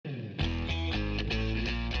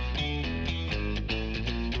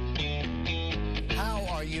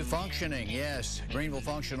you functioning? Yes. Greenville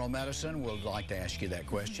Functional Medicine would like to ask you that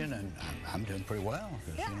question, and I'm doing pretty well.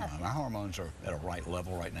 Yeah. You know, my hormones are at a right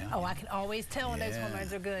level right now. Oh, I can always tell when those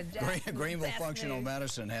hormones are good. Greenville Functional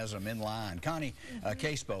Medicine has them in line. Connie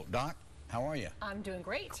Casebolt, Doc, how are you? I'm doing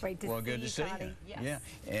great. Great to see you, good to see you. Yes. Yeah,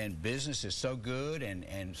 and business is so good,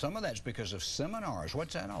 and some of that's because of seminars.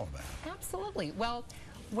 What's that all about? Absolutely. Well,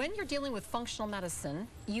 when you're dealing with functional medicine,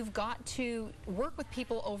 you've got to work with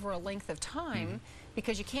people over a length of time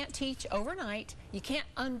because you can't teach overnight. You can't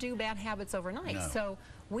undo bad habits overnight. No. So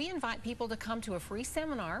we invite people to come to a free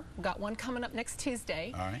seminar. We've got one coming up next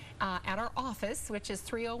Tuesday at our office, which is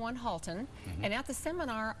 301 Halton. And at the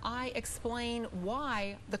seminar, I explain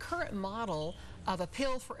why the current model of a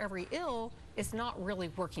pill for every ill is not really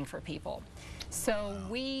working for people. So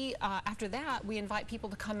we, after that, we invite people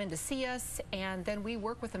to come in to see us, and then we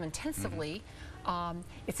work with them intensively.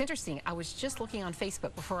 It's interesting, I was just looking on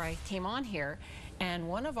Facebook before I came on here, and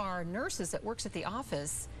one of our nurses that works at the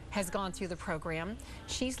office has gone through the program.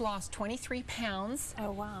 She's lost 23 pounds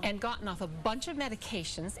and gotten off a bunch of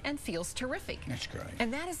medications and feels terrific. That's great.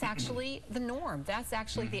 And that is actually the norm. That's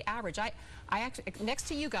actually the average. I actually, next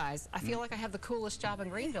to you guys, I feel like I have the coolest job in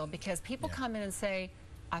Greenville because people come in and say,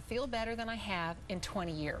 I feel better than I have in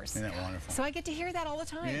 20 years. Isn't that wonderful? So I get to hear that all the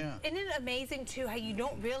time. Yeah. Isn't it amazing, too, how you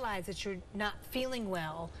don't realize that you're not feeling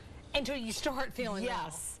well until you start feeling well?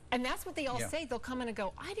 Yes. And that's what they all say. They'll come in and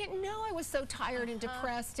go, I didn't know I was so tired and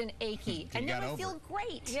depressed and achy. And now I feel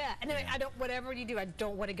great. Yeah. And then I don't, whatever you do, I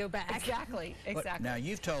don't want to go back. Exactly. Exactly. Now,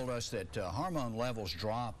 you've told us that hormone levels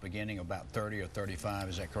drop beginning about 30 or 35.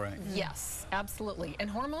 Is that correct? Yes, absolutely. And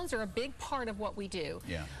hormones are a big part of what we do.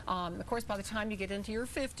 Yeah. Of course, by the time you get into your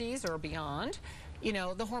 50s or beyond, you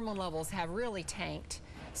know, the hormone levels have really tanked.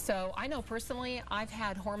 So I know personally, I've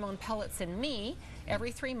had hormone pellets in me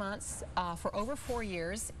every 3 months for over 4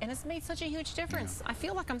 years, and it's made such a huge difference. I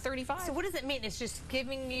feel like I'm 35. So what does it mean? It's just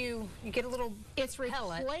giving you get a little It's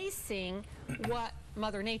pellet. replacing what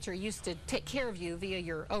Mother Nature used to take care of you via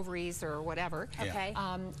your ovaries or whatever. Okay.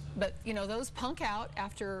 But you know, those punk out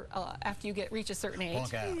after you reach a certain age.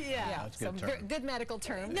 Punk out. Yeah. That's a good term. Good medical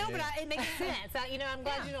term. No, but it makes sense. You know, I'm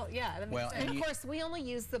glad you don't. Yeah. That makes sense. And of course, we only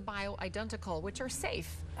use the bioidentical, which are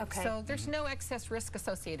safe. Okay. So there's no excess risk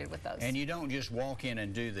associated with those. And you don't just walk in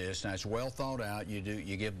and do this. Now, it's well thought out. You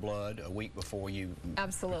give blood a week before you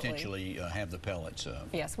potentially have the pellets.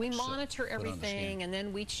 Yes, we monitor put on the everything, skin. and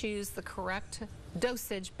then we choose the correct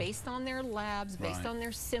dosage based on their labs, based on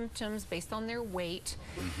their symptoms, based on their weight,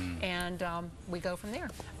 and we go from there.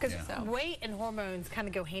 Because weight and hormones kind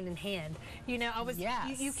of go hand in hand. You know,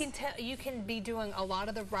 you can tell, you can be doing a lot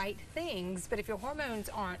of the right things, but if your hormones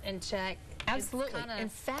aren't in check, absolutely. In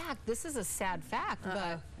fact, this is a sad fact,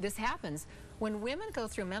 but this happens when women go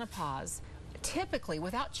through menopause. Typically,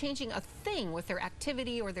 without changing a thing with their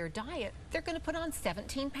activity or their diet, they're going to put on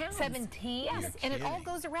 17 pounds. 17? Yes, and it all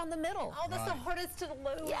goes around the middle. Oh, that's the hardest to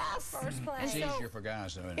lose. Yes. First place. It's easier for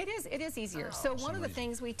guys, though, isn't it? It is easier. So one of the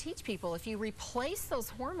things we teach people, if you replace those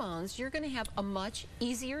hormones, you're going to have a much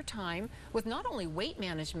easier time with not only weight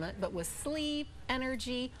management, but with sleep,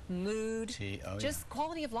 energy, mood, just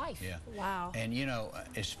quality of life. Yeah. Wow. And you know,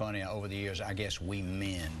 it's funny, over the years, I guess we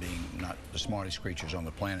men, being not the smartest creatures on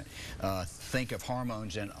the planet, think of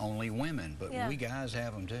hormones in only women, but we guys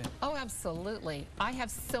have them too. Oh, absolutely. I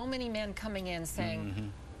have so many men coming in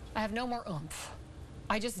saying, I have no more oomph.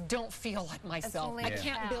 I just don't feel like myself. I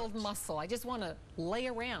can't build muscle. I just want to lay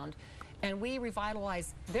around. And we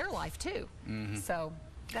revitalize their life too. So.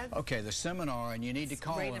 Okay, the seminar, and you need to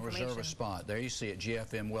call and reserve a spot. There you see it,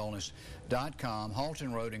 gfmwellness.com,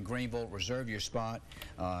 Halton Road in Greenville. Reserve your spot,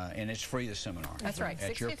 and it's free, the seminar. That's right,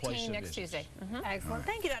 at your place 6:15 of next business. Tuesday. Excellent.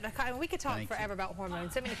 Thank you, Dr. Kyle. We could talk forever about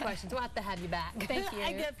hormones. So many questions. We'll have to have you back. Thank you.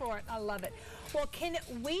 I'm good for it. I love it. Well, can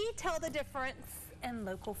we tell the difference in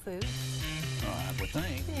local food? I would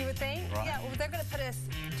think. You would think? Right. Yeah, well, they're going to put us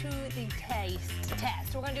to the taste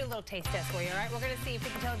test. We're going to do a little taste test for you, all right? We're going to see if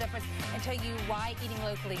we can tell the difference and tell you why eating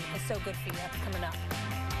locally is so good for you. That's coming up.